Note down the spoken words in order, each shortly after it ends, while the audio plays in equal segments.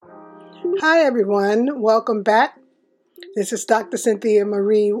Hi, everyone. Welcome back. This is Dr. Cynthia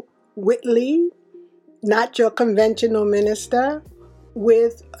Marie Whitley, not your conventional minister,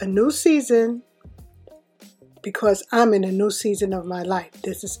 with a new season because I'm in a new season of my life.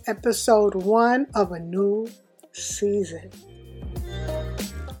 This is episode 1 of a new season.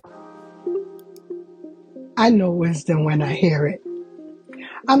 I know wisdom when I hear it.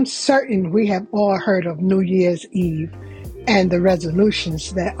 I'm certain we have all heard of New Year's Eve and the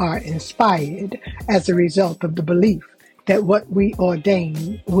resolutions that are inspired as a result of the belief that what we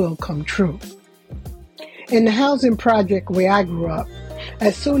ordain will come true. In the housing project where I grew up,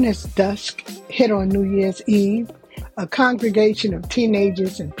 as soon as dusk hit on New Year's Eve, a congregation of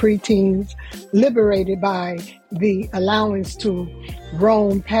teenagers and preteens, liberated by the allowance to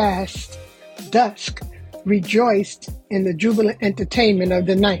roam past dusk, rejoiced in the jubilant entertainment of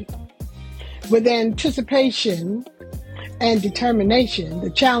the night. With anticipation and determination, the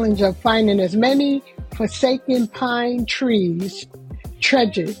challenge of finding as many forsaken pine trees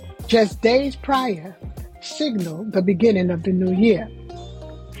treasured just days prior signaled the beginning of the new year.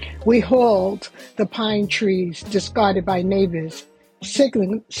 We hauled the pine trees discarded by neighbors,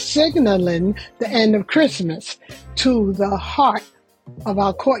 signaling the end of Christmas to the heart of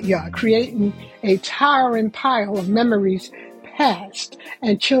our courtyard, creating a towering pile of memories past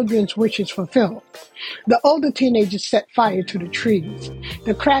and children's wishes fulfilled. The older teenagers set fire to the trees.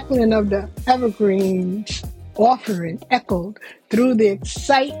 The crackling of the evergreens offering echoed through the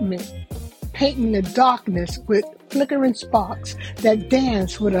excitement, painting the darkness with flickering sparks that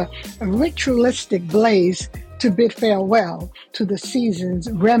danced with a ritualistic blaze to bid farewell to the season's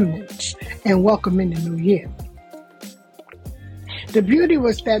remnants and welcome in the new year. The beauty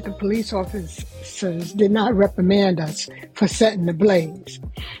was that the police officers did not reprimand us for setting the blaze.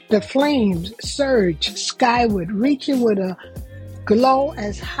 The flames surged skyward, reaching with a glow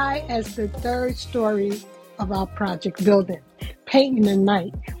as high as the third story of our project building, painting the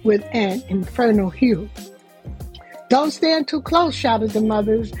night with an infernal hue. "Don't stand too close," shouted the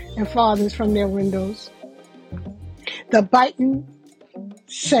mothers and fathers from their windows. The biting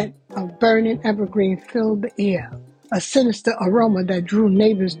scent of burning evergreen filled the air, a sinister aroma that drew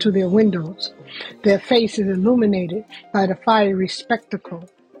neighbors to their windows, their faces illuminated by the fiery spectacle,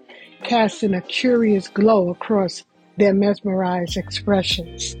 casting a curious glow across their mesmerized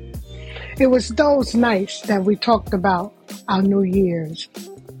expressions. It was those nights that we talked about our New Year's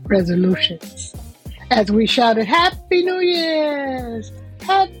resolutions. As we shouted, "Happy New Year's!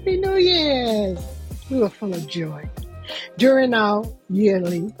 Happy New Year's!" We were full of joy during our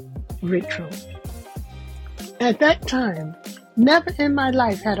yearly ritual. At that time, never in my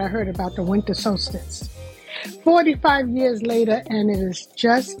life had I heard about the winter solstice. 45 years later, and it is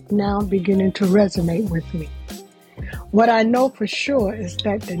just now beginning to resonate with me. What I know for sure is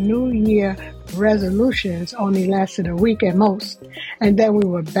that the New Year resolutions only lasted a week at most, and then we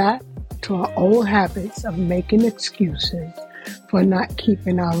were back to our old habits of making excuses for not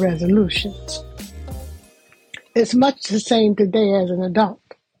keeping our resolutions. It's much the same today as an adult.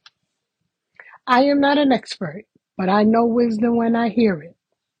 I am not an expert, but I know wisdom when I hear it.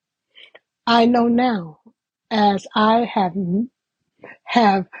 I know now, as I have I'm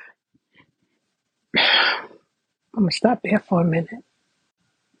going to stop there for a minute.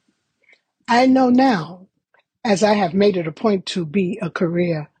 I know now, as I have made it a point to be a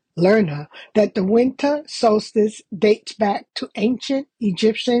career learner, that the winter solstice dates back to ancient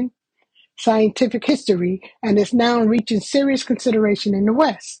Egyptian scientific history and is now reaching serious consideration in the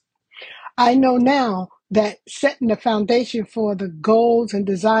West. I know now that setting the foundation for the goals and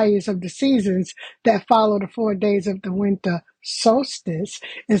desires of the seasons that follow the 4 days of the winter solstice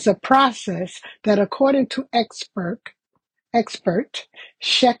is a process that, according to expert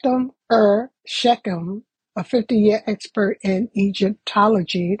Shechem, a 50-year expert in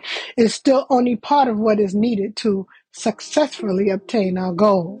Egyptology, is still only part of what is needed to successfully obtain our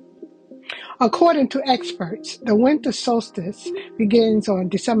goal. According to experts, the winter solstice begins on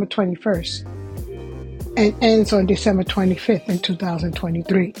December 21st and ends on December 25th in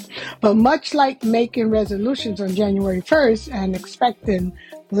 2023. But much like making resolutions on January 1st and expecting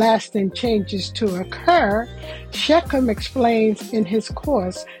lasting changes to occur, Shechem explains in his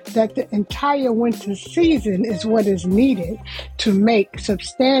course that the entire winter season is what is needed to make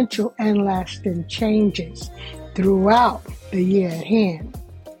substantial and lasting changes throughout the year at hand.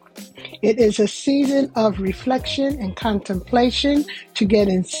 It is a season of reflection and contemplation to get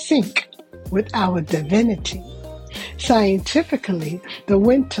in sync with our divinity. Scientifically, the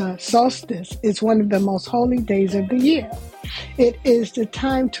winter solstice is one of the most holy days of the year. It is the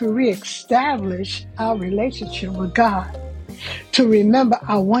time to reestablish our relationship with God, to remember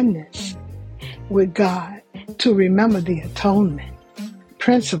our oneness with God to remember the atonement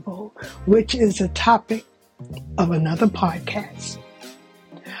principle, which is a topic of another podcast.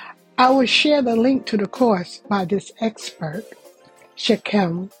 I will share the link to the course by this expert,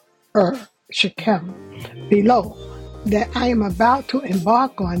 Shechem, below, that I am about to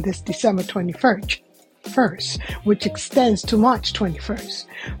embark on this December 21st, which extends to March 21st,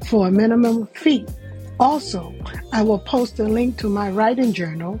 for a minimum fee. Also, I will post a link to my writing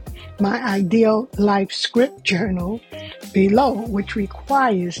journal, my Ideal Life Script Journal, below, which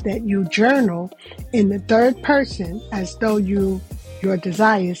requires that you journal in the third person as though your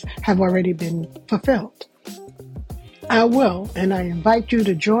desires have already been fulfilled. I will, and I invite you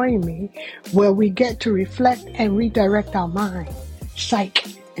to join me, where we get to reflect and redirect our mind,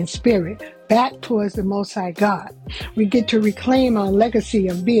 psyche, and spirit back towards the Most High God. We get to reclaim our legacy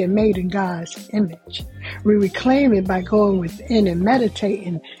of being made in God's image. We reclaim it by going within and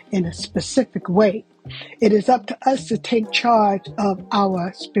meditating in a specific way. It is up to us to take charge of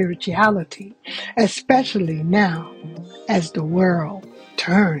our spirituality, especially now as the world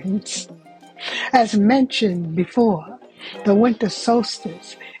turns. As mentioned before, the winter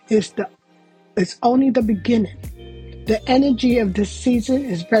solstice is only the beginning. The energy of this season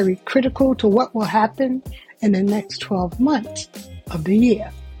is very critical to what will happen in the next 12 months of the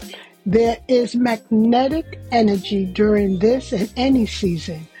year. There is magnetic energy during this and any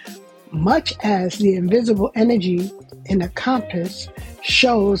season, much as the invisible energy in a compass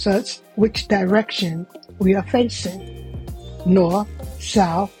shows us which direction we are facing, north,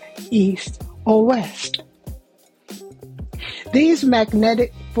 south, east, or west. These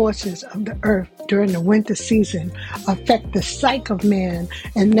magnetic forces of the earth during the winter season affect the psyche of man,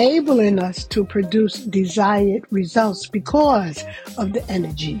 enabling us to produce desired results because of the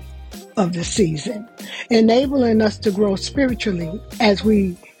energy of the season, enabling us to grow spiritually as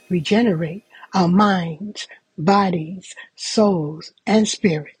we regenerate our minds, bodies, souls, and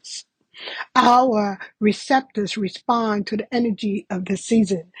spirits. Our receptors respond to the energy of the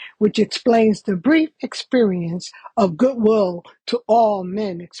season, which explains the brief experience of goodwill to all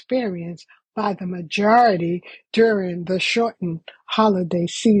men experienced by the majority during the shortened holiday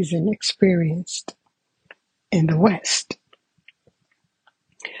season experienced in the West.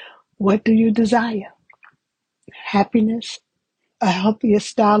 What do you desire? Happiness? A healthier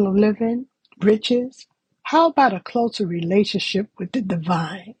style of living? Riches? How about a closer relationship with the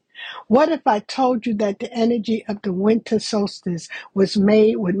divine? What if I told you that the energy of the winter solstice was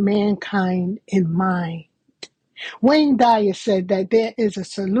made with mankind in mind? Wayne Dyer said that there is a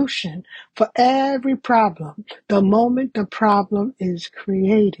solution for every problem the moment the problem is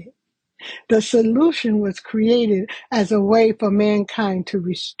created. The solution was created as a way for mankind to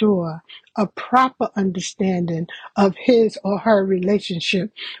restore a proper understanding of his or her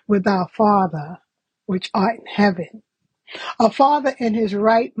relationship with our Father, which art in heaven. A father in his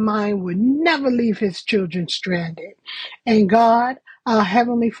right mind would never leave his children stranded. And God, our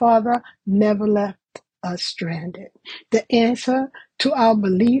Heavenly Father, never left us stranded. The answer to our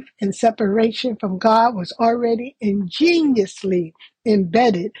belief in separation from God was already ingeniously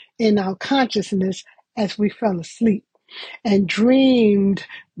embedded in our consciousness as we fell asleep and dreamed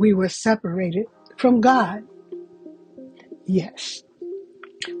we were separated from God. Yes,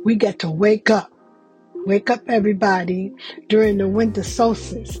 we get to wake up. Wake up, everybody, during the winter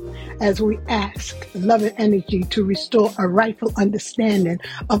solstice as we ask loving energy to restore a rightful understanding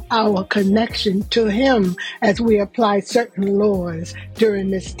of our connection to Him as we apply certain laws during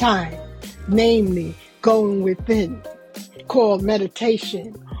this time, namely going within, called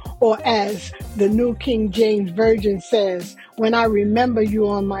meditation, or as the New King James Version says, when I remember you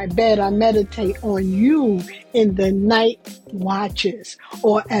on my bed, I meditate on you in the night watches.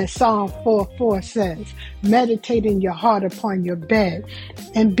 Or as Psalm 4:4 says, meditate in your heart upon your bed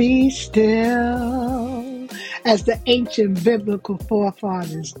and be still, as the ancient biblical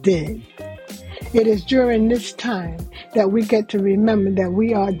forefathers did. It is during this time that we get to remember that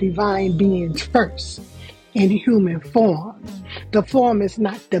we are divine beings first in human form. The form is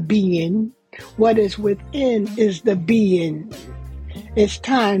not the being. What is within is the being. It's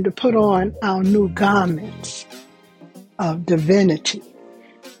time to put on our new garments of divinity.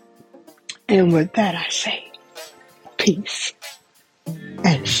 And with that I say, peace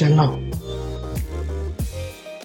and shalom.